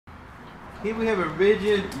Here we have a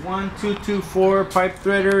Ridgid 1224 pipe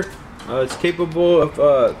threader. It's capable of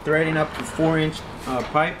threading up to 4-inch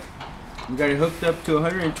pipe. We got it hooked up to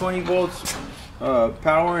 120 volts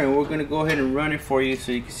power, and we're gonna go ahead and run it for you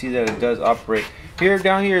so you can see that it does operate.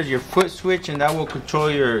 Down here is your foot switch, and that will control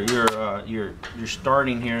your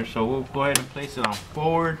starting here. So we'll go ahead and place it on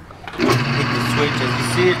forward. Hit the switch. As you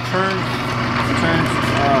see, it turns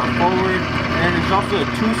forward, and it's also a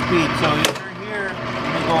 2-speed. So you turn here,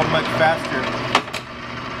 you go much faster.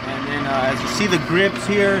 And then as you see the grips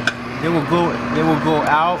here, they will go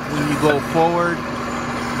out when you go forward.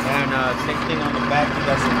 And same thing on the back, you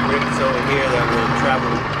got some grips over here that will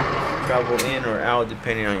travel in or out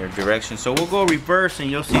depending on your direction. So we'll go reverse, and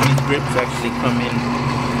you'll see these grips actually come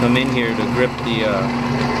in here to grip the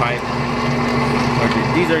pipe.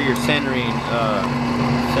 These are your centering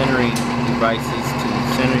devices to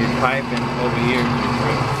center your pipe, and over here is your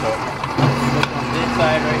grip. So look on this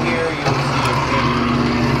side right here, you will see your grip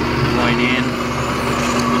going in,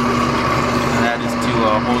 and that is to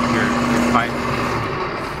hold your pipe.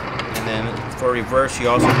 And then for reverse, you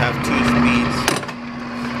also have 2 speeds.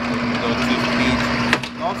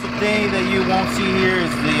 Also thing that you won't see here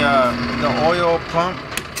is the oil pump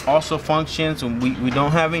also functions, and we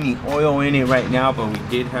don't have any oil in it right now, but we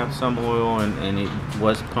did have some oil, and it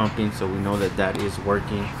was pumping, so we know that is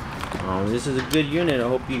working. This is a good unit. I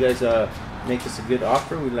hope you guys make this a good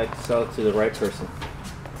offer. We'd like to sell it to the right person.